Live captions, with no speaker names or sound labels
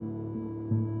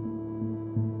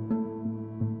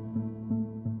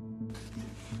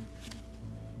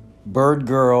Bird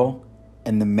Girl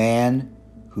and the Man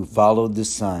Who Followed the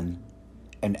Sun,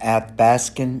 an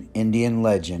Athabascan Indian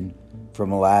legend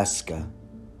from Alaska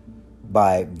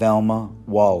by Velma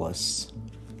Wallace.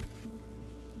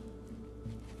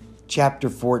 Chapter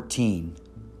 14,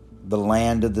 The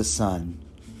Land of the Sun.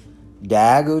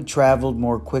 Daagoo traveled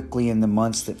more quickly in the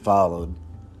months that followed.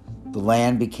 The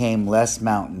land became less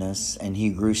mountainous, and he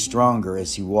grew stronger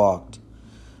as he walked.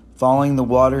 Following the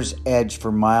water's edge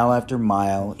for mile after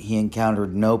mile, he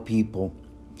encountered no people,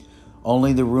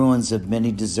 only the ruins of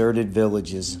many deserted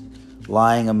villages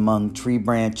lying among tree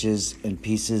branches and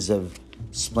pieces of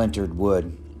splintered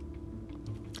wood.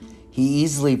 He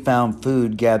easily found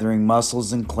food, gathering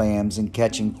mussels and clams and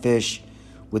catching fish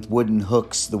with wooden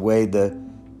hooks the way the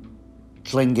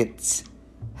Tlingits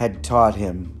had taught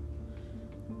him.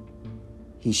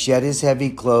 He shed his heavy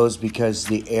clothes because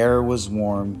the air was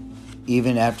warm,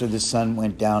 even after the sun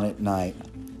went down at night.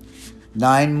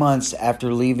 9 months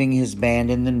after leaving his band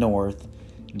in the north,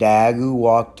 Daagoo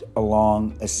walked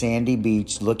along a sandy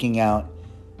beach looking out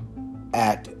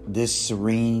at this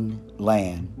serene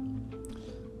land.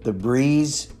 The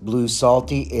breeze blew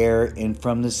salty air in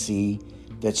from the sea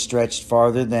that stretched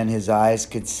farther than his eyes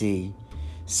could see.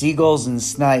 Seagulls and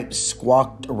snipes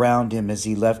squawked around him as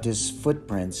he left his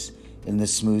footprints in the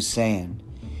smooth sand.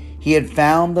 He had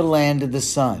found the land of the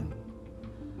sun.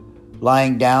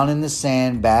 Lying down in the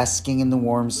sand, basking in the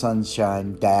warm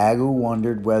sunshine, Daagoo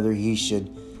wondered whether he should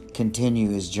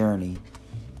continue his journey.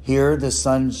 Here the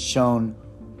sun shone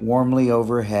warmly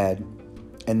overhead,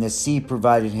 and the sea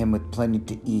provided him with plenty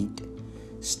to eat.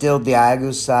 Still, Daagoo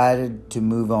decided to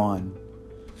move on.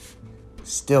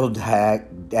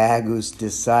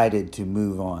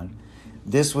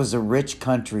 This was a rich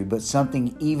country, but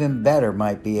something even better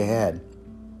might be ahead.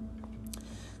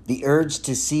 The urge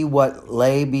to see what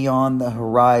lay beyond the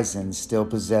horizon still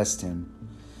possessed him.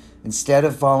 Instead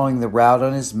of following the route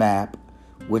on his map,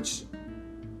 which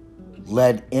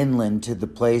led inland to the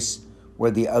place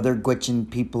where the other Gwich'in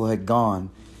people had gone,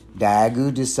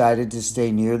 Daagoo decided to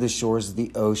stay near the shores of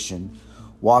the ocean.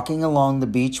 Walking along the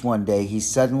beach one day, he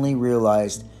suddenly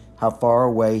realized how far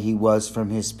away he was from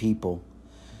his people.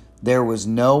 There was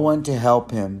no one to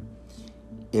help him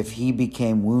if he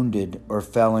became wounded or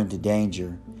fell into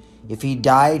danger. If he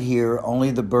died here,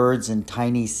 only the birds and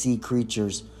tiny sea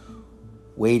creatures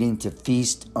waiting to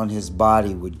feast on his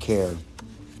body would care.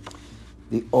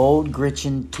 The old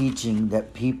Gwich'in teaching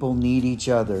that people need each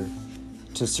other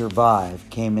to survive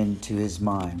came into his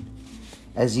mind.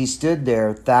 As he stood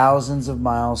there, thousands of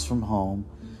miles from home,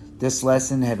 this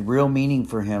lesson had real meaning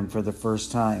for him for the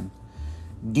first time.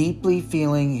 Deeply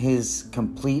feeling his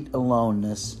complete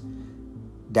aloneness,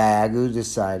 Daagoo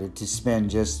decided to spend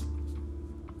just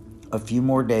a few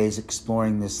more days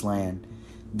exploring this land.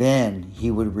 Then he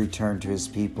would return to his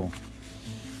people.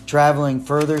 Traveling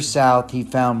further south, he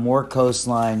found more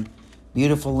coastline,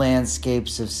 beautiful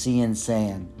landscapes of sea and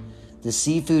sand. The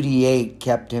seafood he ate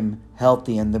kept him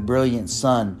healthy, and the brilliant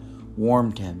sun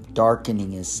warmed him,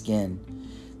 darkening his skin.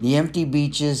 The empty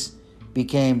beaches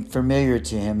became familiar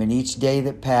to him, and each day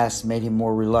that passed made him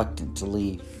more reluctant to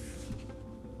leave.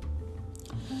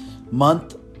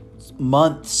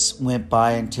 Months went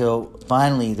by until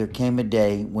finally there came a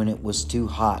day when it was too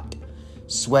hot.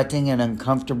 Sweating and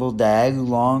uncomfortable, Daagoo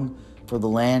longed for the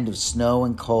land of snow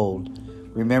and cold,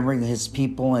 remembering his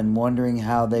people and wondering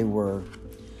how they were.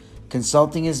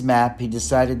 Consulting his map, he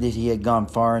decided that he had gone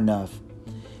far enough.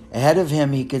 Ahead of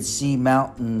him, he could see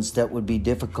mountains that would be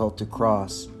difficult to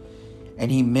cross,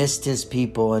 and he missed his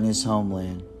people and his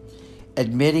homeland.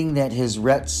 Admitting that his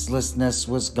restlessness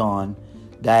was gone,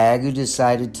 Daagoo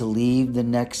decided to leave the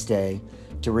next day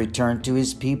to return to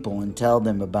his people and tell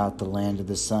them about the land of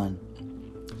the sun.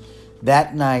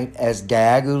 That night, as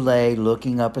Daagoo lay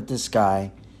looking up at the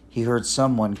sky, he heard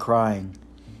someone crying.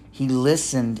 He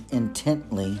listened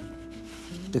intently.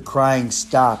 The crying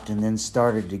stopped and then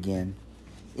started again.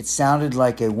 It sounded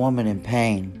like a woman in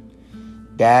pain.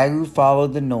 Daagoo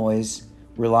followed the noise,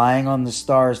 relying on the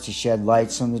stars to shed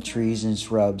lights on the trees and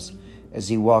shrubs as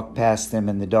he walked past them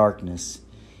in the darkness.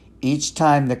 Each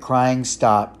time the crying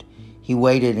stopped, he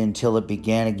waited until it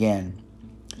began again.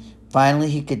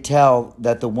 Finally, he could tell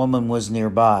that the woman was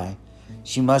nearby.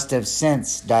 She must have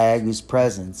sensed Daagoo's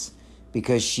presence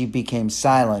because she became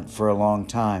silent for a long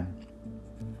time.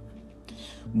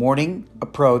 Morning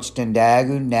approached and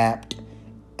Daagoo napped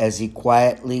as he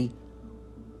quietly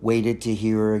waited to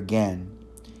hear her again.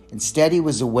 Instead, he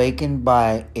was awakened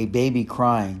by a baby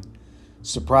crying.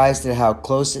 Surprised at how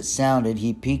close it sounded,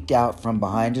 he peeked out from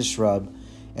behind a shrub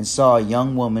and saw a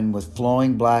young woman with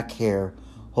flowing black hair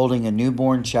holding a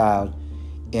newborn child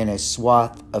in a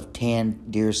swath of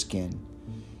tanned deerskin.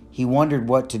 He wondered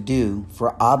what to do,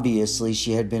 for obviously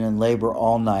she had been in labor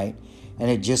all night and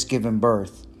had just given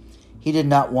birth. He did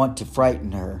not want to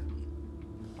frighten her.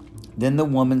 Then the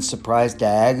woman surprised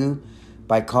Daagoo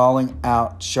by calling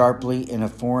out sharply in a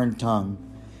foreign tongue.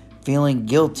 Feeling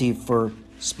guilty for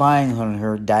spying on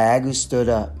her, Daagoo stood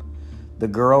up. The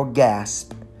girl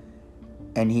gasped,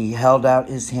 and he held out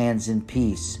his hands in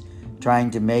peace,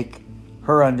 trying to make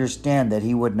her understand that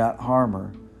he would not harm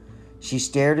her. She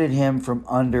stared at him from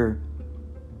under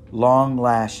long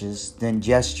lashes, then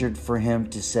gestured for him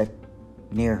to sit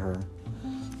near her.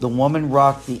 The woman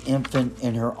rocked the infant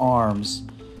in her arms.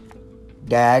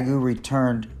 Daagoo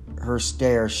returned her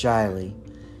stare shyly.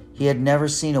 He had never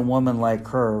seen a woman like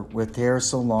her, with hair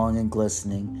so long and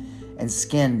glistening, and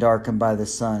skin darkened by the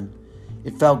sun.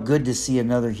 It felt good to see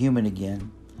another human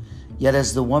again. Yet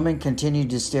as the woman continued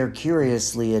to stare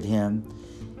curiously at him,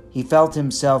 he felt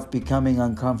himself becoming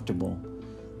uncomfortable.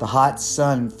 The hot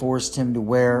sun forced him to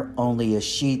wear only a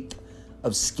sheath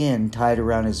of skin tied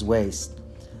around his waist.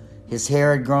 His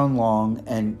hair had grown long,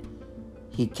 and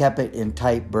he kept it in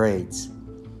tight braids.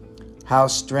 How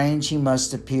strange he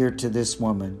must appear to this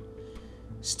woman.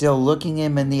 Still looking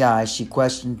him in the eye, she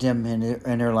questioned him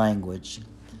in her language.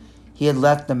 He had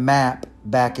left the map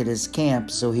back at his camp,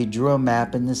 so he drew a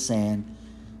map in the sand,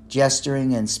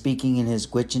 gesturing and speaking in his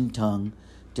Gwich'in tongue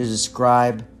to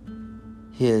describe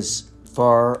his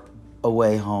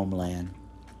far-away homeland.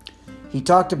 He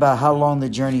talked about how long the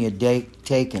journey had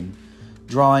taken,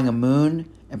 drawing a moon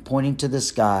and pointing to the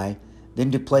sky,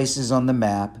 then to places on the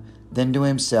map, then to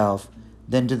himself,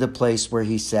 then to the place where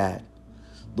he sat.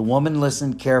 The woman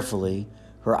listened carefully,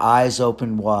 her eyes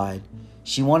opened wide.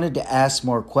 She wanted to ask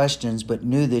more questions, but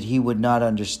knew that he would not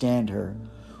understand her.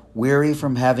 Weary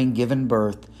from having given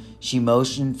birth, she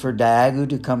motioned for Daagoo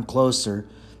to come closer,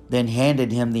 then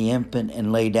handed him the infant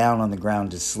and lay down on the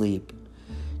ground to sleep.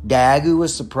 Daagoo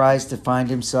was surprised to find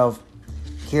himself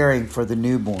caring for the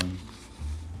newborn.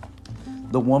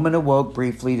 The woman awoke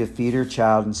briefly to feed her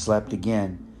child and slept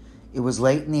again. It was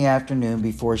late in the afternoon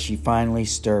before she finally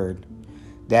stirred.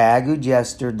 Daagoo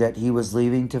gestured that he was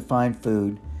leaving to find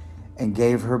food and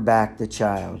gave her back the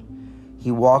child. He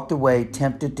walked away,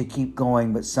 tempted to keep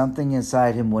going, but something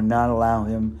inside him would not allow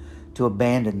him to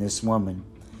abandon this woman.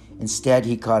 Instead,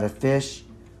 he caught a fish,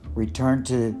 returned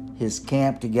to his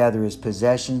camp to gather his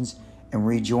possessions, and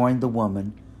rejoined the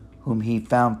woman, whom he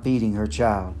found feeding her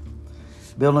child.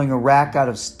 Building a rack out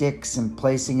of sticks and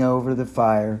placing it over the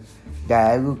fire,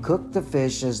 Daagoo cooked the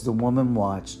fish as the woman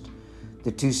watched.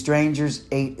 The two strangers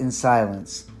ate in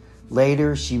silence.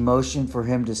 Later, she motioned for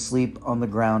him to sleep on the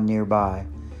ground nearby.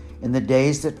 In the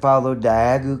days that followed,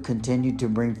 Daagoo continued to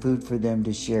bring food for them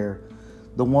to share.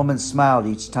 The woman smiled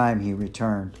each time he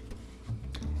returned.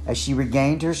 As she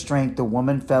regained her strength, the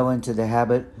woman fell into the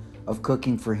habit of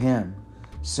cooking for him.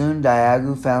 Soon,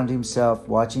 Daagoo found himself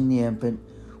watching the infant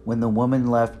when the woman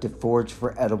left to forage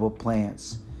for edible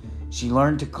plants. She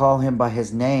learned to call him by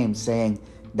his name, saying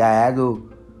Daagoo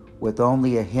with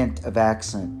only a hint of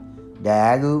accent.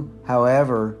 Daagoo,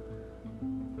 however,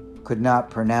 could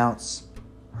not pronounce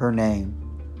her name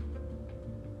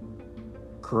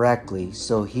correctly,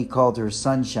 so he called her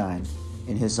Sunshine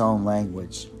in his own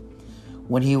language.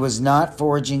 When he was not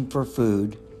foraging for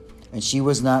food and she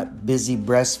was not busy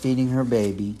breastfeeding her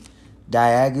baby,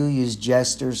 Daagoo used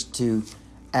gestures to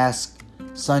ask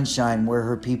Sunshine where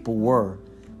her people were,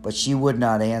 but she would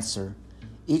not answer.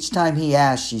 Each time he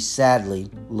asked, she sadly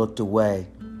looked away.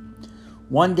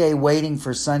 One day, waiting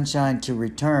for Sunshine to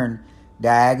return,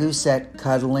 Daagoo sat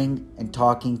cuddling and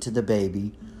talking to the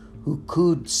baby, who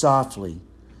cooed softly.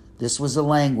 This was a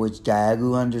language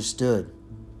Daagoo understood.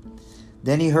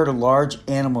 Then he heard a large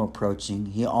animal approaching.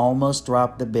 He almost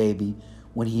dropped the baby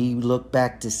when he looked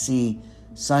back to see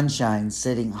Sunshine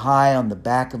sitting high on the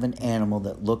back of an animal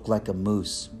that looked like a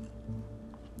moose.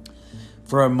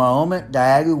 For a moment,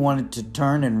 Daagoo wanted to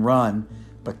turn and run,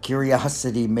 but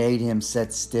curiosity made him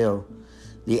sit still.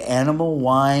 The animal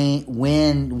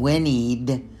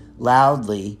whinnied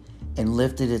loudly and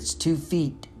lifted its two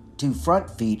front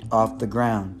feet off the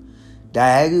ground.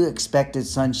 Daagoo expected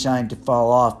Sunshine to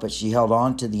fall off, but she held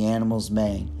on to the animal's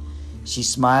mane. She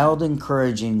smiled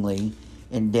encouragingly,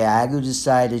 and Daagoo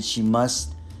decided she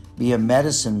must be a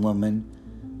medicine woman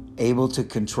able to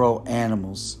control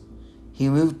animals. He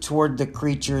moved toward the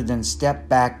creature, then stepped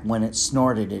back when it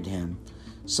snorted at him.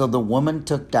 So the woman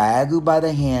took Daagoo by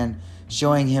the hand,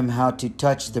 showing him how to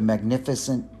touch the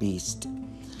magnificent beast.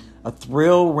 A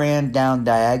thrill ran down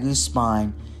Daagoo's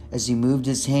spine as he moved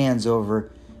his hands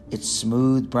over its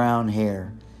smooth brown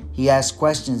hair. He asked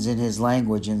questions in his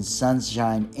language, and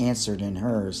Sunshine answered in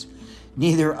hers.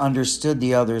 Neither understood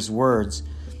the other's words,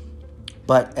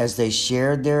 but as they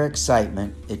shared their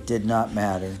excitement, it did not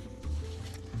matter.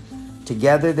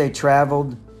 Together they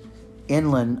traveled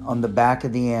inland on the back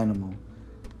of the animal.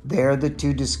 There the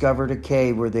two discovered a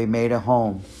cave where they made a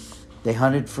home. They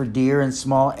hunted for deer and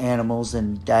small animals,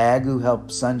 and Daagoo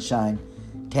helped Sunshine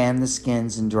tan the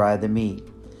skins and dry the meat.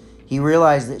 He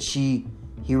realized that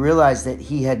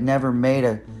he had never made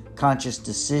a conscious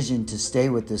decision to stay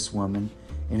with this woman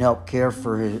and help care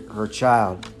for her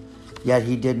child, yet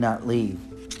he did not leave.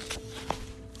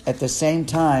 At the same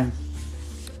time,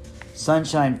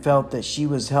 Sunshine felt that she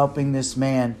was helping this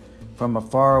man from a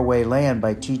faraway land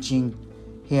by teaching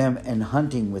him and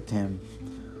hunting with him.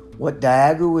 What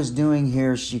Daagoo was doing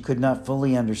here she could not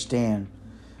fully understand.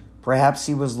 Perhaps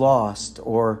he was lost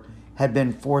or had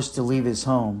been forced to leave his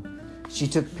home. She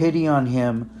took pity on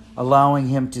him, allowing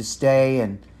him to stay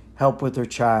and help with her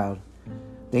child.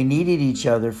 They needed each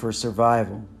other for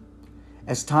survival.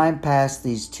 As time passed,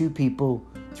 these two people,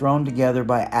 thrown together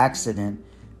by accident,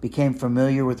 became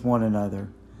familiar with one another.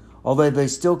 Although they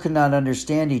still could not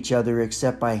understand each other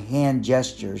except by hand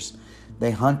gestures,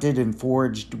 they hunted and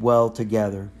foraged well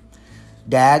together.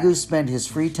 Daagoo spent his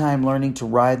free time learning to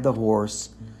ride the horse.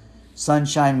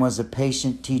 Sunshine was a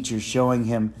patient teacher, showing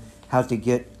him how to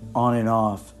get on and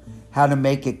off, how to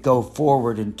make it go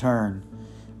forward and turn.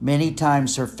 Many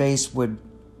times her face would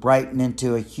brighten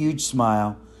into a huge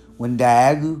smile when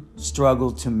Daagoo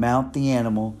struggled to mount the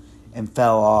animal and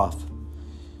fell off.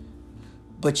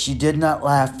 But she did not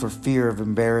laugh for fear of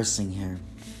embarrassing her.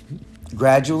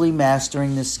 Gradually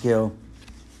mastering the skill,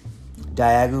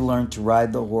 Daagoo learned to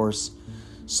ride the horse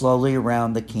slowly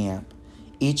around the camp.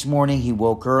 Each morning he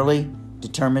woke early,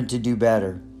 determined to do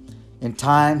better. In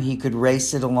time, he could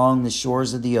race it along the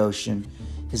shores of the ocean,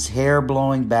 his hair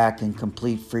blowing back in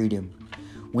complete freedom.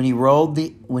 When he rode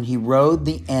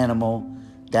the animal,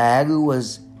 Daagoo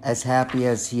was as happy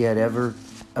as he had ever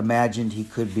imagined he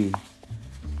could be.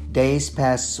 Days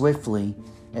passed swiftly,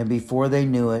 and before they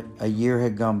knew it, a year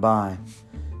had gone by.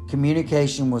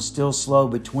 Communication was still slow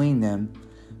between them,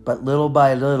 but little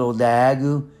by little,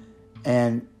 Daagoo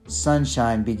and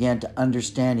Sunshine began to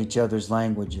understand each other's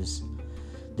languages.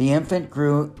 The infant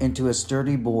grew into a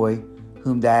sturdy boy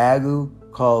whom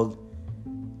Daagoo called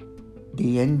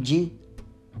Dienji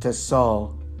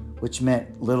Tasal, which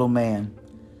meant little man.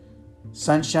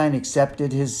 Sunshine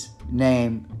accepted this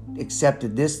name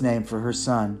for her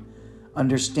son,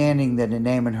 understanding that a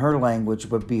name in her language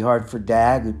would be hard for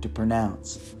Daagoo to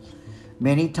pronounce.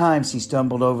 Many times he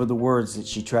stumbled over the words that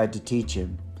she tried to teach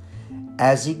him.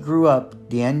 As he grew up,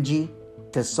 Dienji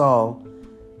Tasal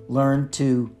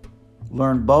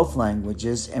learned both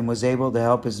languages and was able to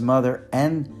help his mother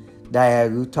and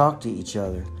Daagoo talk to each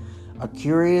other. A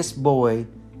curious boy,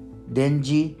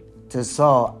 Dienji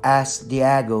Tasal asked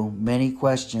Daagoo many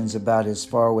questions about his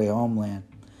faraway homeland.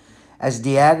 As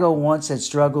Daagoo once had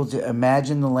struggled to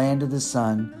imagine the land of the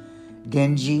sun,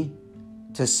 Dienji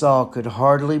Tasal could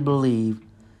hardly believe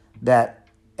that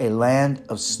a land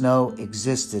of snow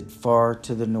existed far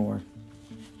to the north.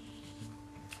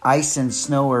 Ice and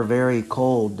snow are very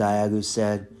cold, Daagoo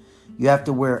said. You have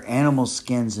to wear animal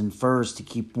skins and furs to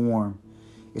keep warm.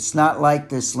 It's not like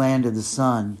this land of the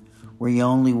sun, where you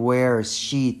only wear a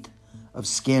sheath of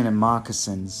skin and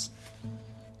moccasins.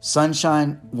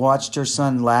 Sunshine watched her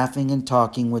son laughing and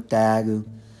talking with Daagoo.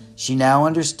 She now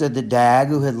understood that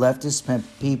Daagoo had left his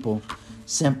people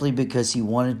simply because he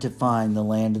wanted to find the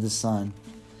land of the sun.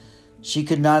 She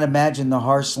could not imagine the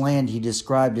harsh land he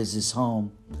described as his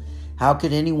home. How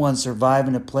could anyone survive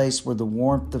in a place where the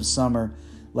warmth of summer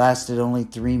lasted only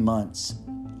 3 months?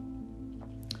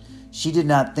 She did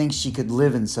not think she could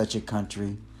live in such a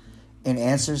country. In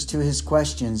answers to his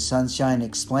questions, Sunshine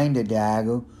explained to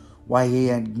Daagoo why he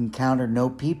had encountered no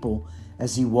people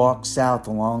as he walked south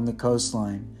along the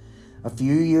coastline. A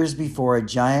few years before, a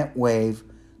giant wave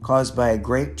caused by a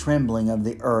great trembling of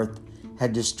the earth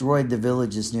had destroyed the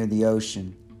villages near the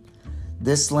ocean.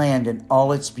 This land in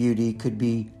all its beauty could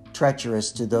be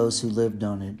treacherous to those who lived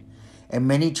on it, and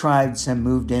many tribes had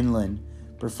moved inland,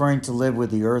 preferring to live where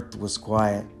the earth was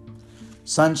quiet.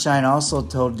 Sunshine also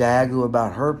told Daagoo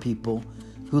about her people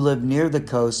who lived near the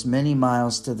coast many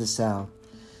miles to the south.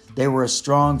 They were a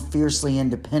strong, fiercely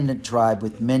independent tribe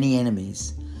with many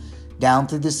enemies. Down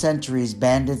through the centuries,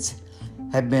 bandits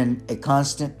had been a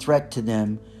constant threat to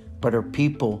them, but her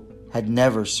people had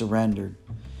never surrendered.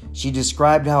 She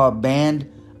described how a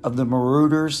band of the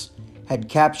marauders had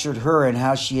captured her and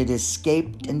how she had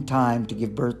escaped in time to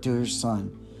give birth to her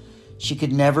son. She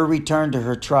could never return to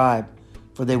her tribe,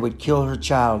 for they would kill her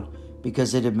child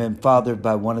because it had been fathered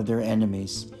by one of their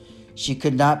enemies. She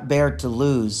could not bear to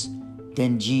lose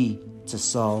Denji to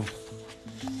Saul.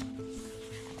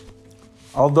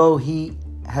 Although he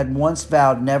had once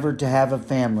vowed never to have a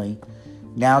family,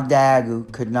 now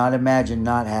Daagoo could not imagine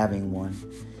not having one.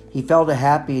 He felt a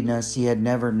happiness he had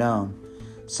never known.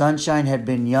 Sunshine had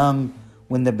been young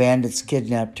when the bandits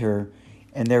kidnapped her,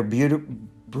 and their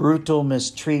brutal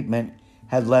mistreatment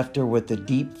had left her with a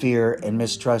deep fear and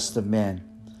mistrust of men.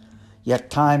 Yet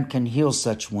time can heal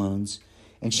such wounds,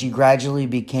 and she gradually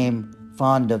became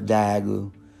fond of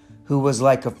Daagoo, who was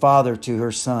like a father to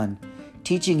her son,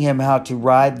 teaching him how to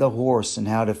ride the horse and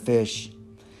how to fish.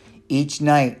 Each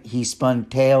night he spun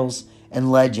tales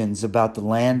and legends about the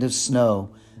land of snow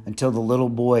until the little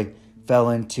boy fell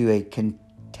into a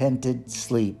contented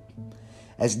sleep.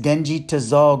 As Denji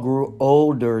Tazal grew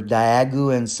older,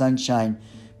 Daagoo and Sunshine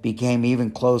became even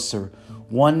closer.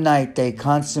 One night they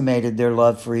consummated their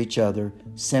love for each other,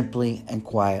 simply and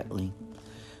quietly.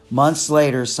 Months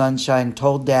later, Sunshine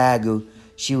told Daagoo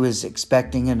she was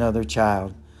expecting another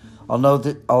child.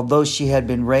 Although she had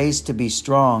been raised to be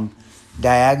strong,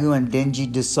 Daagoo and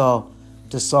Denji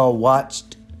Tazal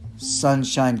watched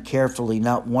Sunshine carefully,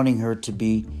 not wanting her to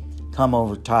become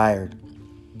overtired.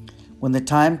 When the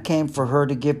time came for her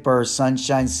to give birth,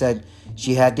 Sunshine said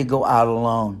she had to go out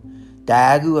alone.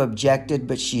 Daagoo objected,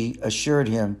 but she assured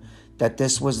him that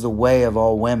this was the way of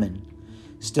all women.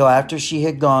 Still, after she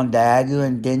had gone, Daagoo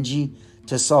and Denji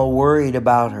Tazal worried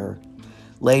about her.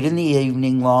 Late in the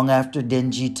evening, long after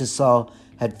Denji Tazal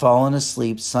had fallen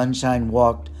asleep, Sunshine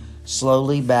walked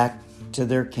slowly back to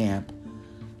their camp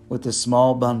with a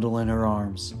small bundle in her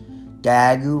arms.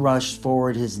 Daagoo rushed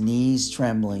forward, his knees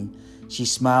trembling. She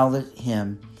smiled at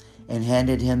him and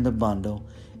handed him the bundle,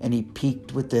 and he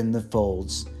peeked within the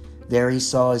folds. There he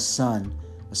saw his son,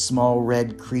 a small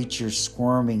red creature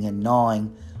squirming and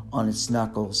gnawing on its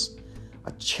knuckles.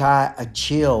 A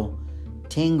chill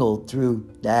tingled through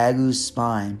Daagoo's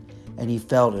spine, and he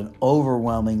felt an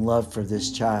overwhelming love for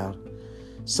this child.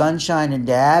 Sunshine and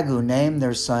Daagoo named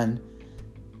their son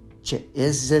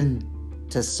Chizin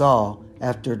Tazal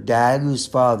after Daagoo's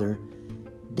father.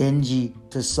 Denji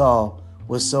Tazal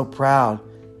was so proud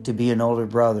to be an older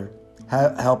brother,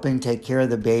 helping take care of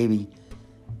the baby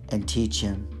and teach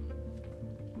him.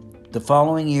 The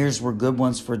following years were good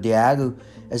ones for Daagoo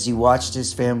as he watched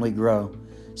his family grow.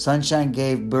 Sunshine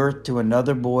gave birth to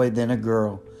another boy, then a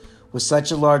girl. With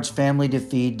such a large family to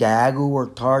feed, Daagoo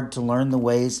worked hard to learn the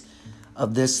ways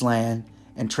of this land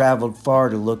and traveled far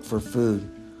to look for food.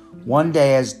 One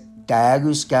day, as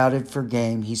Daagoo scouted for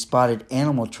game, he spotted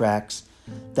animal tracks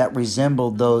that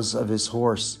resembled those of his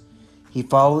horse. He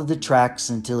followed the tracks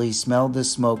until he smelled the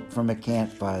smoke from a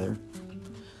campfire.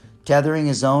 Tethering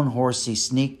his own horse, he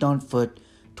sneaked on foot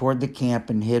toward the camp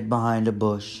and hid behind a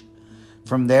bush.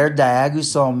 From there, Daagoo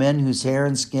saw men whose hair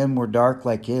and skin were dark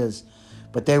like his,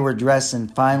 but they were dressed in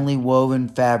finely woven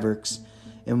fabrics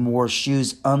and wore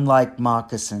shoes unlike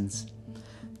moccasins.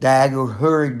 Daagoo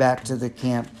hurried back to the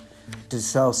camp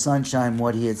to tell Sunshine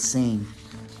what he had seen.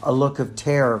 A look of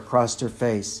terror crossed her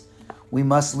face. "We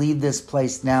must leave this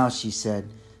place now," she said.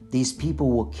 "These people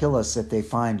will kill us if they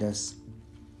find us."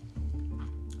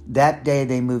 That day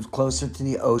they moved closer to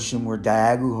the ocean, where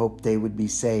Daagoo hoped they would be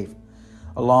safe.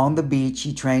 Along the beach,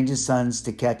 he trained his sons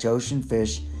to catch ocean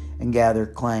fish and gather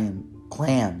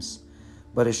clams.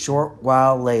 But a short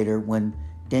while later, when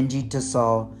Denji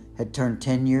Tazal had turned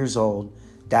 10 years old,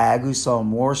 Daagoo saw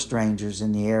more strangers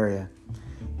in the area.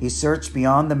 He searched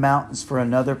beyond the mountains for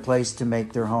another place to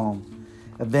make their home.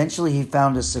 Eventually, he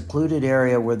found a secluded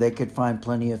area where they could find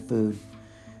plenty of food.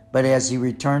 But as he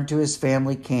returned to his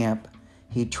family camp,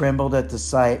 he trembled at the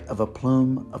sight of a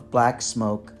plume of black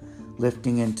smoke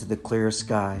lifting into the clear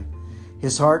sky.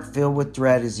 His heart filled with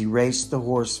dread as he raced the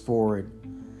horse forward.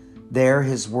 There,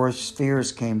 his worst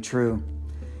fears came true.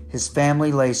 His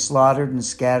family lay slaughtered and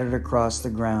scattered across the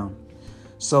ground.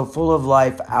 So full of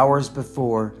life, hours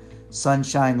before,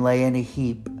 Sunshine lay in a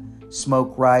heap,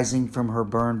 smoke rising from her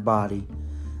burned body.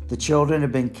 The children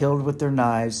had been killed with their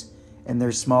knives and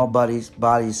their small bodies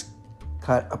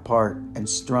cut apart and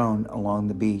strewn along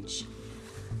the beach.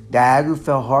 Daagoo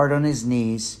fell hard on his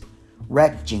knees,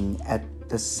 retching at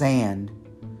the sand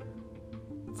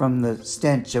from the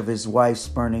stench of his wife's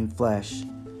burning flesh.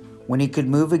 When he could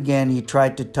move again, he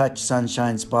tried to touch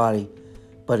Sunshine's body,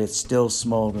 but it still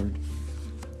smoldered.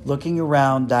 Looking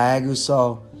around, Daagoo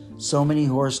saw so many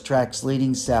horse tracks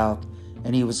leading south,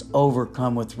 and he was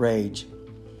overcome with rage.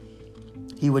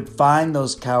 He would find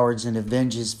those cowards and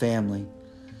avenge his family.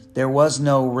 There was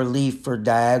no relief for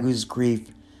Daagoo's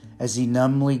grief as he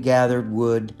numbly gathered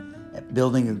wood,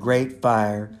 building a great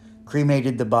fire,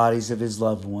 cremated the bodies of his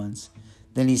loved ones.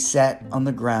 Then he sat on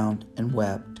the ground and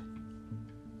wept.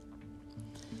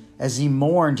 As he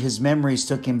mourned, his memories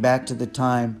took him back to the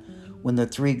time when the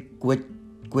three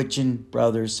Gwich'in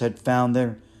brothers had found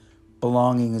their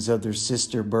belongings of their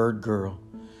sister Bird Girl.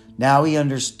 Now he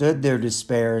understood their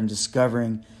despair in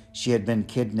discovering she had been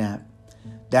kidnapped.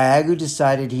 Daagoo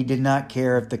decided he did not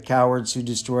care if the cowards who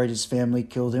destroyed his family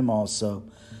killed him also.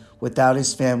 Without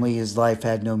his family, his life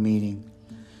had no meaning.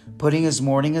 Putting his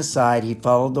mourning aside, he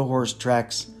followed the horse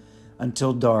tracks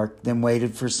until dark, then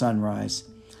waited for sunrise.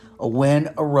 A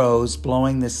wind arose,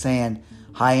 blowing the sand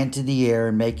high into the air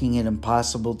and making it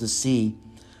impossible to see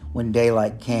when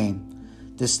daylight came.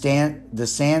 The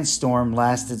sandstorm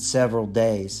lasted several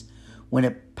days. When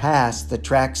it passed, the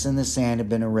tracks in the sand had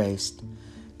been erased.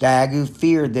 Daagoo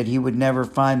feared that he would never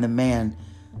find the man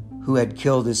who had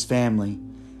killed his family.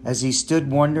 As he stood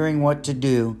wondering what to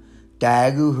do,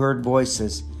 Daagoo heard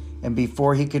voices, and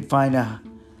before he could find a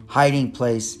hiding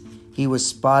place, he was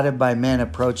spotted by men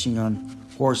approaching on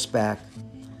horseback.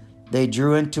 They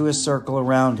drew into a circle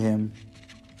around him,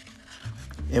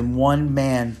 and one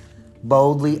man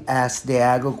boldly asked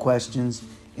Daagoo questions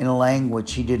in a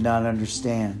language he did not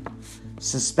understand.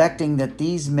 Suspecting that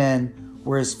these men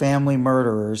were his family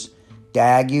murderers,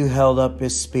 Daagoo held up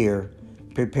his spear,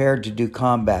 prepared to do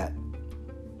combat.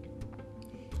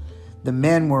 The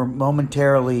men were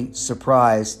momentarily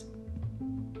surprised,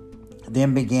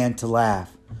 then began to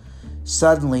laugh.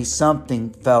 Suddenly,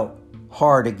 something felt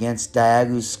hard against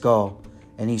Daagoo's skull,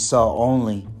 and he saw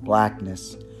only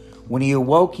blackness. When he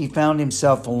awoke, he found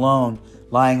himself alone,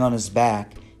 lying on his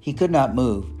back. He could not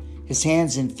move. His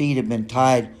hands and feet had been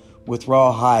tied with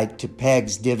rawhide to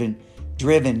pegs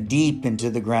driven deep into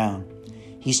the ground.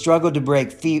 He struggled to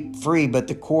break free, but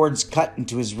the cords cut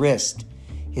into his wrist.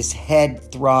 His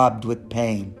head throbbed with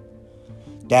pain.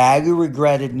 Daagoo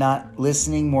regretted not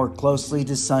listening more closely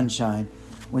to Sunshine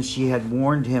when she had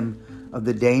warned him of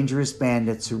the dangerous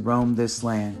bandits who roamed this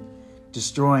land,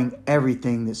 destroying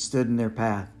everything that stood in their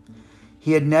path.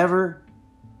 He had never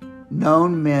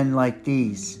known men like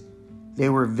these. They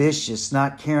were vicious,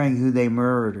 not caring who they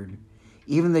murdered.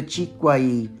 Even the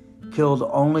Chikwai killed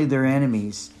only their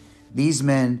enemies. These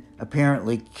men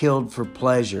apparently killed for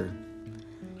pleasure.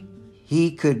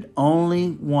 He could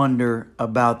only wonder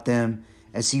about them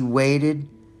as he waited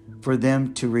for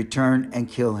them to return and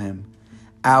kill him.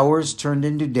 Hours turned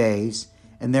into days,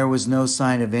 and there was no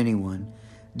sign of anyone.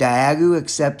 Daagoo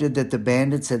accepted that the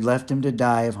bandits had left him to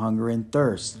die of hunger and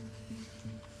thirst.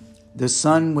 The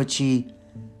sun which he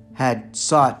had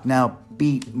sought now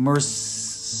beat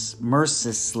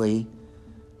mercilessly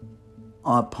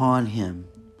upon him.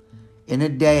 In a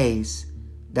daze,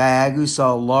 Daagoo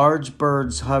saw large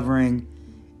birds hovering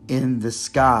in the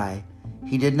sky.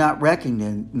 He did not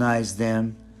recognize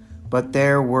them, but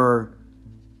there were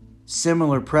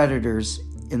similar predators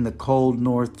in the cold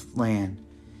Northland.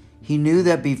 He knew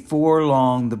that before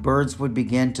long the birds would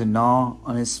begin to gnaw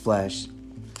on his flesh.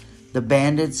 The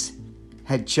bandits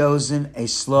had chosen a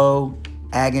slow,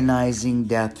 agonizing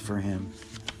death for him.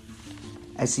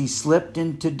 As he slipped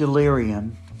into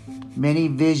delirium, many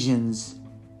visions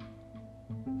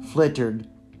flittered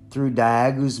through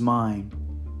Daagoo's mind.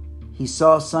 He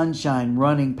saw Sunshine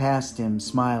running past him,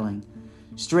 smiling.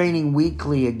 Straining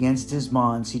weakly against his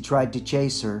bonds, he tried to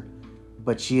chase her,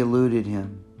 but she eluded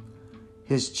him.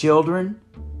 His children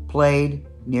played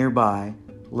nearby,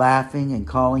 laughing and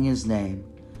calling his name,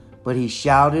 but he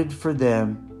shouted for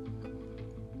them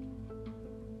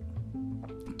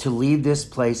to leave this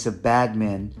place of bad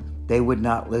men. They would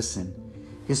not listen.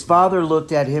 His father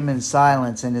looked at him in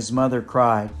silence, and his mother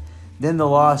cried. Then the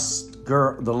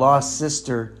lost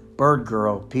sister, Bird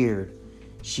Girl, appeared.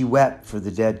 She wept for the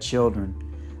dead children.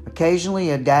 Occasionally,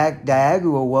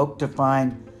 Daagoo awoke to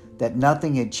find that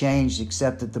nothing had changed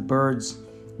except that the birds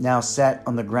now sat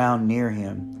on the ground near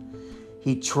him.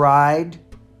 He tried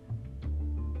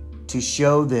to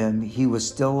show them he was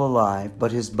still alive,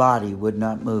 but his body would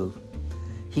not move.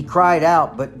 He cried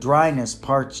out, but dryness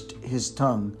parched his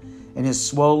tongue, and his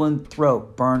swollen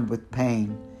throat burned with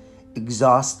pain.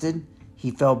 Exhausted,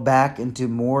 he fell back into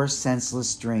more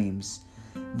senseless dreams.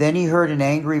 Then he heard an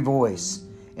angry voice.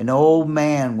 An old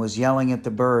man was yelling at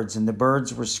the birds, and the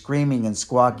birds were screaming and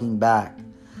squawking back.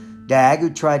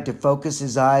 Daagoo tried to focus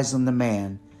his eyes on the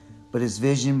man, but his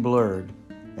vision blurred,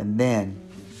 and then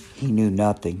he knew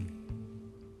nothing.